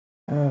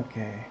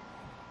Okay.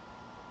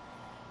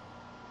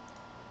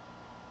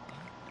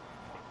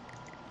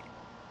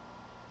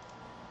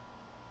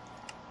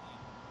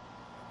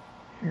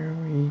 Here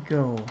we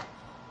go.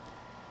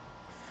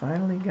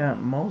 Finally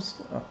got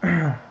most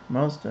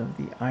most of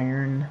the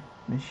iron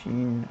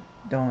machine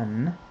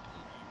done.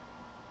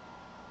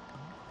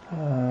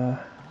 And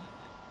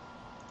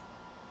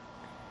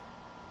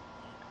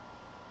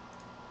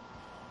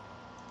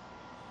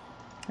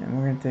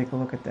we're going to take a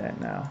look at that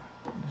now.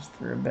 Just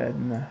threw a bed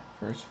in the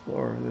first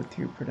floor of the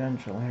 2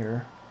 Prudential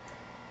here.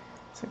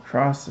 It's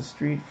across the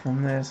street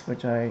from this,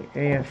 which I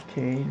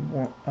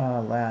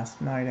AFK'd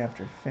last night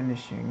after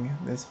finishing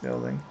this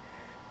building,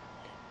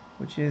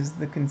 which is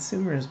the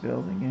Consumers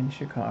Building in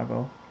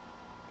Chicago.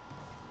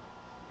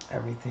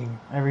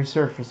 Every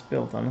surface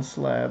built on a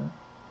slab.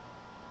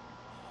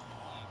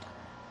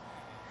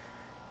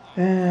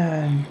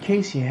 And in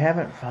case you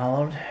haven't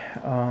followed,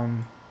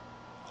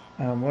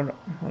 what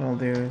I'll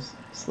do is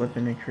slip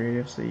into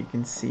creative so you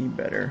can see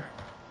better.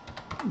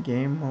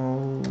 Game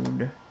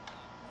mode,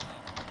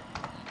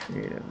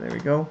 creative, there we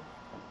go.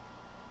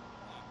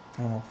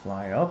 And we'll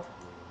fly up.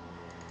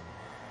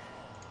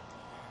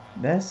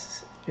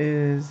 This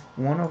is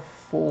one of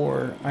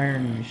 4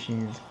 iron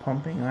machines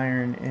pumping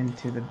iron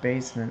into the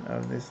basement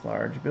of this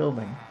large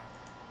building.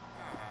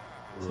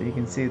 So you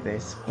can see they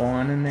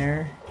spawn in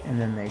there and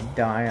then they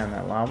die on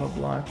that lava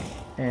block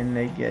and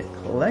they get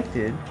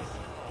collected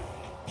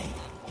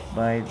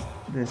by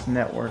this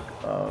network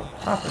of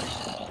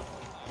hoppers.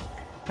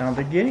 Now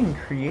they're getting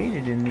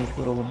created in these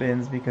little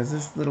bins because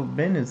this little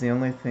bin is the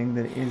only thing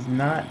that is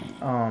not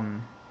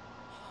on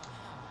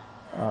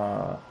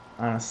a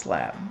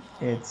slab.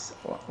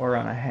 Or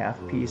on a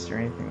half piece or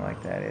anything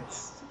like that.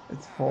 It's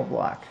full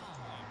block.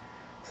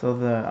 So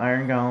the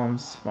iron golems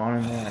spawn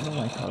in there. I don't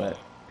like how that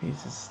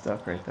piece is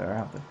stuck right there. I'll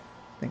have to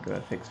think of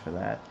a fix for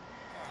that.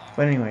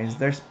 But anyways,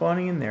 they're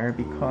spawning in there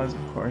because,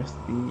 of course,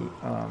 the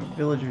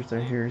villagers are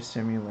here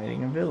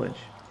simulating a village.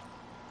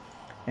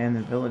 And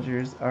the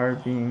villagers are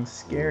being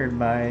scared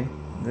by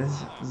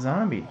this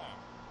zombie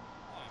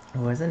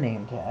who has a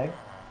name tag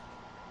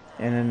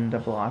and a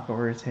block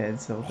over his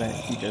head so that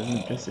he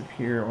doesn't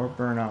disappear or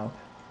burn up.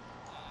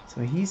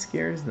 So he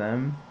scares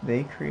them.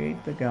 They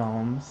create the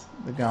golems.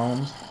 The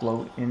golems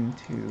float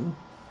into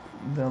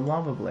the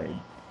lava blade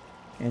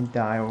and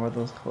die over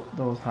those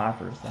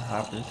hoppers. The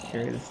hoppers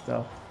carry the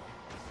stuff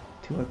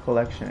to a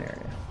collection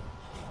area.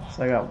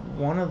 So I got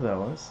one of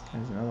those.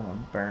 There's another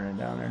one burning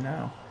down there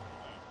now.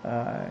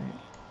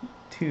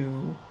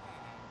 2,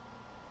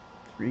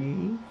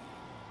 3,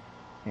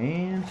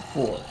 and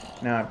 4.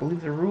 Now I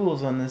believe the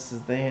rules on this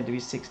is they had to be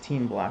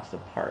 16 blocks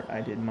apart.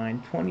 I did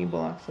mine 20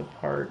 blocks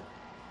apart,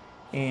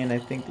 and I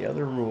think the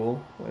other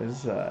rule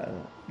was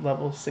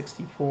level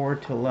 64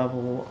 to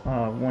level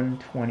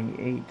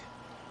 128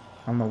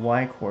 on the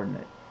Y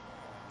coordinate.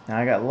 Now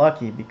I got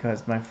lucky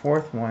because my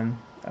 4th one,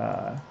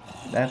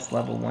 that's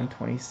level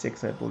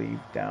 126 I believe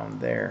down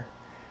there.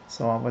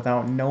 So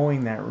without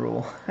knowing that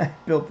rule, I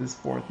built this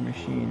 4th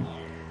machine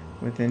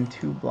within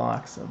 2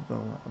 blocks of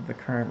the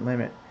current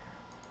limit.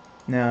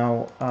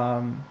 Now,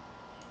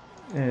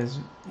 the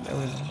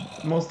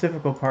most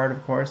difficult part,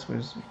 of course,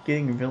 was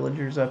getting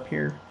villagers up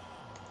here.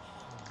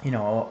 You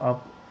know,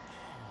 up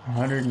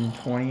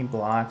 120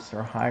 blocks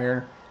or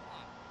higher.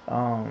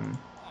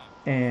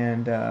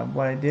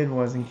 What I did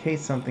was, in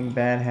case something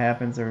bad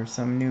happens or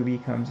some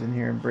newbie comes in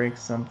here and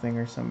breaks something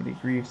or somebody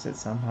griefs it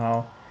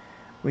somehow,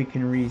 we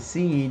can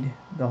reseed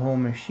the whole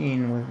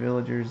machine with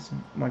villagers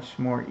much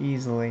more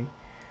easily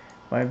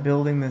by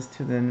building this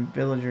to the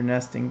villager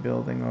nesting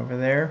building over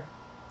there.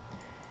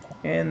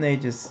 And they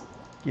just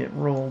get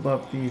rolled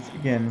up these.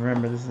 Again,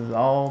 remember, this is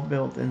all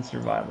built in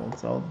survival.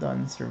 It's all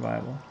done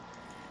survival.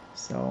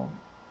 So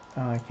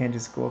I can't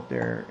just go up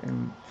there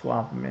and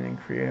flop them in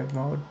creative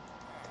mode.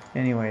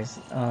 Anyways,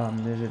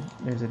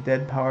 there's a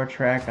dead power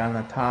track on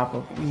the top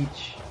of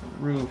each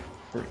roof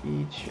for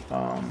each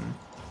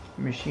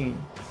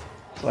machine.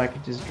 So I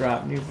could just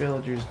drop new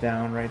villagers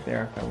down right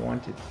there if I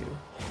wanted to.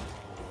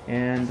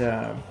 And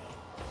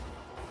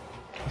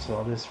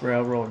so this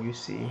railroad you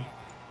see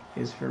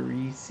is for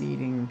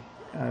reseeding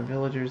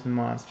villagers and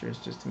monsters,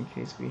 just in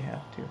case we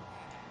have to.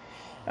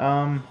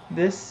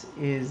 This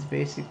is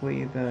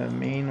basically the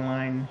main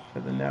line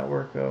for the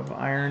network of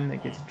iron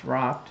that gets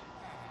dropped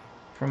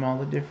from all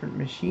the different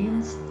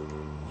machines.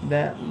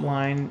 That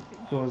line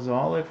goes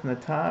all the way from the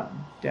top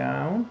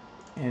down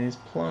and is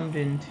plumbed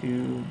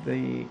into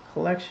the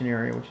collection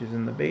area, which is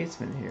in the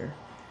basement here.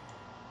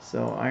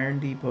 So Iron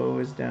Depot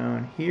is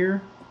down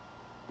here,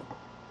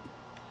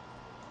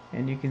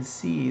 and you can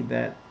see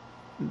that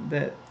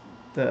the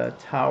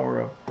tower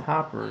of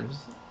hoppers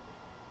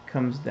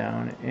comes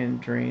down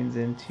and drains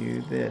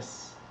into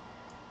this,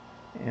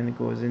 and it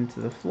goes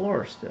into the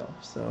floor still.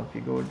 So if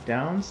you go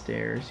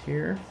downstairs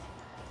here,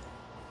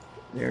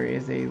 there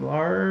is a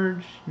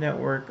large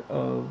network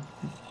of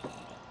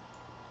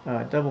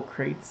double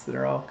crates that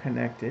are all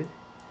connected,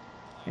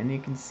 and you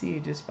can see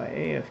just by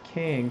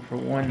AFKing for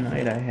one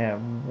night I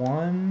have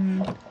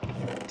 1,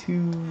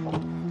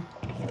 2,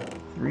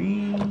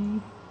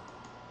 3,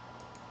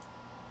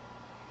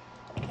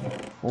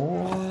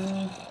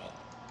 4,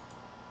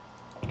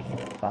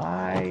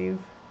 5,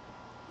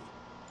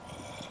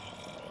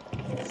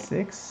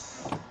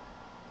 6.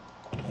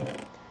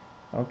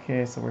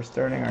 Okay, so we're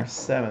starting our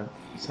 7th.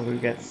 So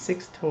we've got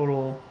 6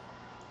 total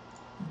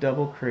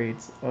double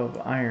crates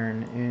of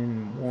iron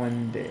in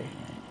one day.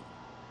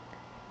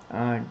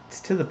 It's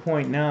to the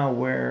point now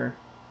where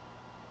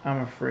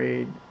I'm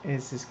afraid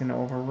it's just going to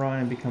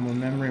overrun and become a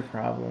memory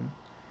problem.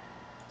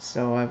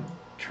 So I'm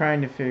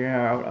trying to figure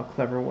out a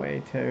clever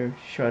way to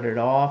shut it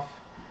off.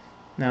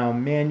 Now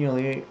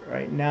manually,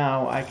 right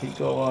now, I could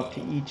go up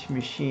to each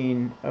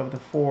machine of the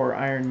 4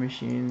 iron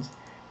machines,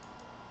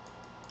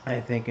 I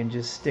think, and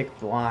just stick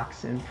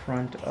blocks in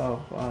front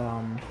of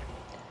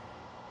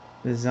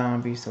the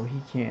zombie so he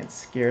can't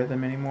scare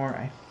them anymore.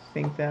 I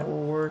think that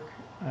will work.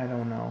 I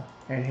don't know.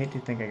 I'd hate to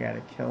think I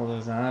gotta kill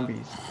the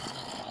zombies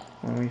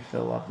when we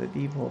fill up the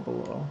depot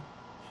below.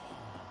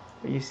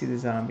 But you see the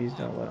zombies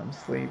don't let them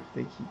sleep.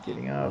 They keep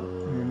getting up,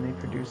 and then they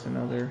produce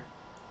another.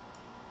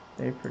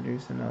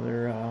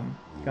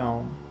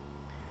 Golem.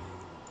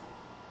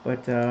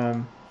 But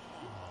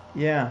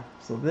yeah.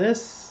 So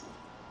this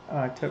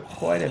took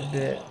quite a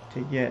bit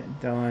to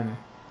get done.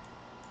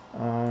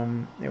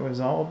 It was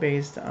all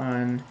based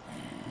on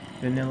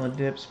Vanilla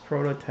Dip's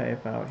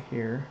prototype out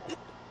here,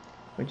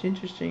 which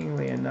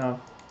interestingly enough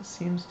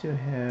seems to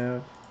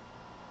have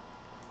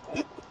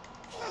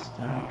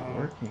stopped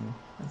working.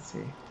 Let's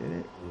see, did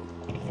it?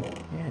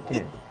 Yeah, it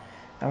did.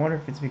 I wonder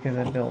if it's because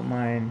I built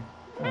mine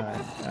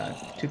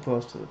too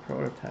close to the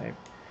prototype,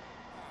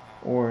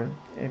 or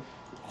if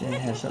it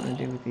has something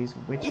to do with these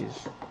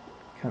witches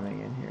coming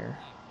in here.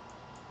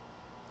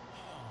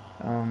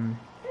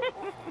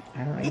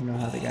 I don't even know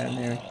how they got in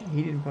there.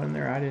 He didn't put them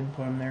there, I didn't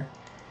put them there.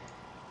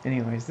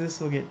 Anyways, this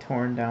will get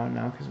torn down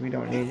now because we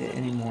don't need it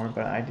anymore,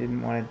 but I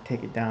didn't want to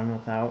take it down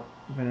without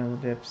Vanilla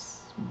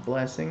Dip's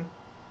blessing.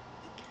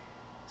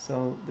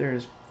 So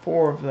there's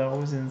 4 of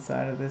those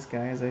inside of this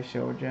guy, as I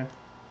showed you.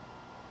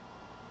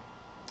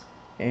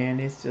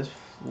 And it's just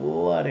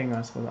flooding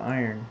us with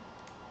iron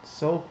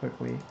so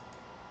quickly.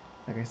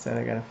 Like I said,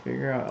 I gotta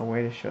figure out a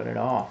way to shut it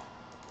off.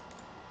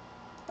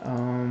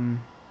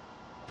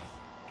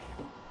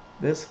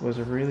 This was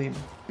a really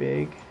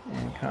big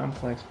and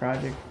complex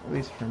project, at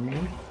least for me.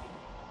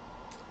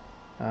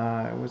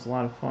 It was a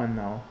lot of fun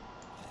though.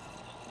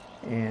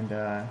 And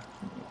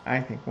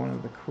I think one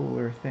of the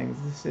cooler things,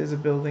 this is a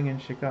building in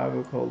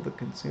Chicago called the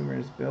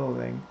Consumers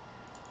Building.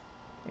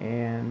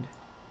 And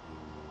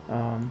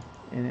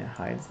it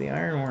hides the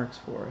ironworks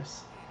for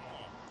us.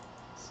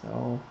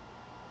 So,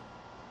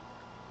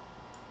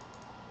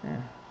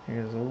 yeah,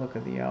 here's a look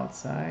at the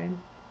outside.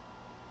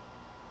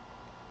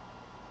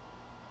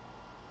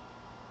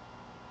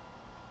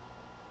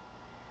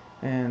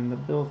 And the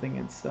building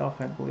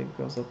itself, I believe,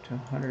 goes up to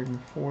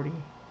 140.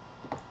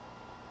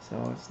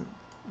 So it's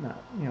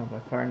not, by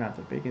far not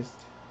the biggest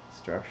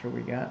structure we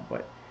got,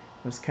 but it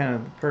was kind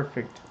of the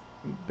perfect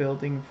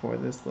building for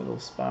this little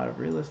spot of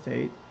real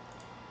estate.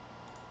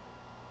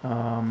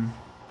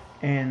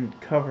 And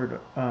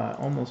covered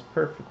almost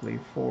perfectly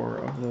 4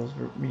 of those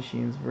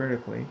machines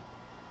vertically.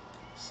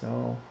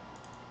 So,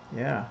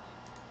 yeah,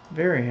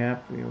 very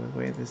happy with the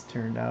way this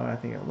turned out. I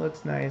think it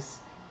looks nice,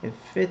 it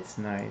fits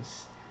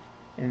nice,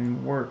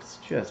 and works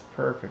just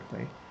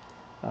perfectly.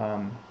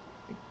 A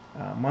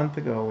month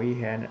ago, we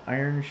had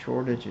iron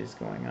shortages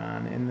going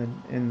on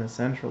in the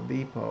central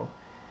depot.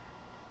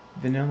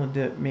 Vanilla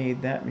Dip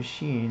made that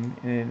machine,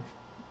 and it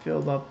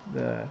filled up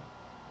the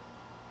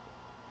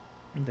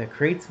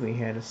crates we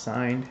had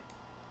assigned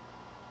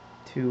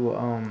to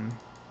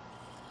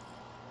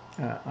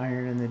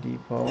iron in the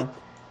depot.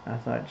 I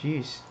thought,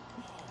 geez,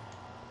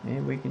 maybe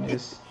we can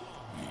just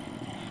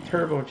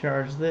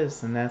turbocharge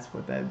this, and that's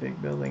what that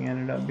big building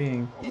ended up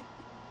being.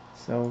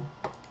 So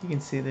you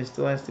can see there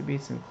still has to be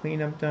some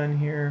cleanup done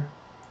here.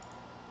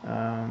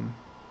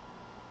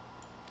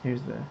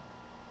 Here's the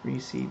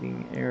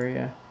reseeding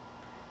area.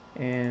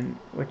 And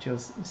what you'll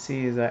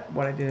see is that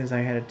what I did is I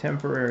had a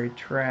temporary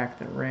track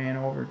that ran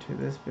over to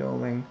this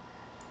building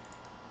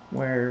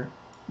where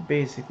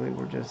basically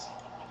we're just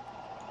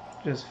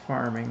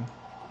farming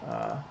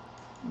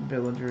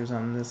villagers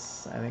on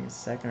this, I think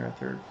it's 2nd or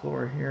 3rd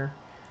floor here.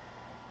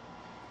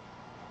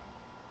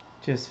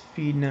 Just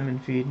feeding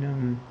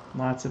them,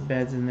 lots of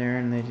beds in there,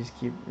 and they just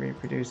keep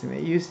reproducing.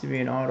 It used to be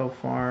an auto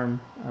farm,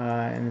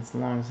 and it's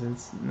long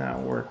since not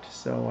worked,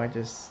 so I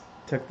just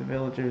took the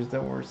villagers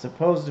that were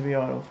supposed to be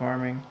auto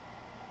farming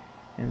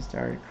and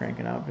started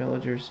cranking out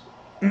villagers.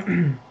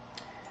 So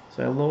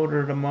I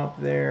loaded them up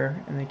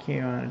there, and they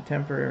came on a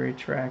temporary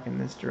track in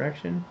this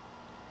direction,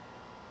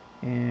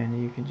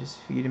 and you can just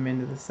feed them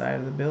into the side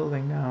of the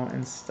building now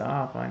and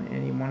stop on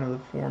any one of the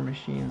 4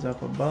 machines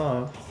up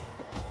above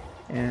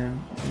and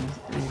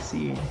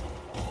reseed.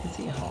 You can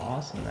see how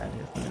awesome that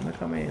is. I mean, look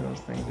how many of those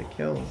things it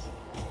kills.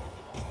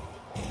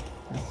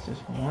 That's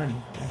just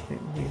one. I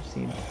think we've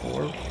seen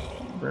 4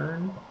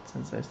 burn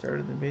since I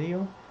started the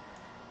video.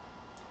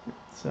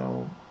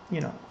 So,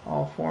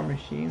 all 4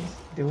 machines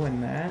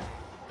doing that.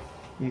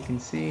 You can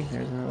see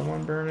there's another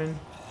one burning.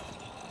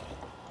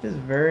 This is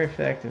very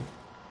effective.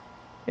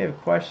 If you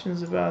have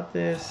questions about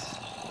this,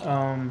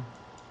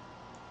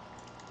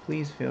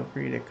 please feel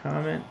free to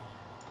comment,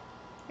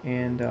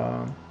 and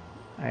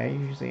I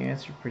usually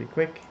answer pretty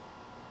quick.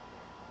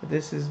 But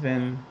this has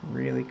been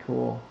really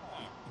cool.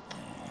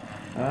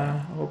 I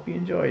hope you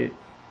enjoyed it.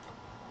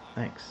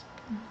 Thanks.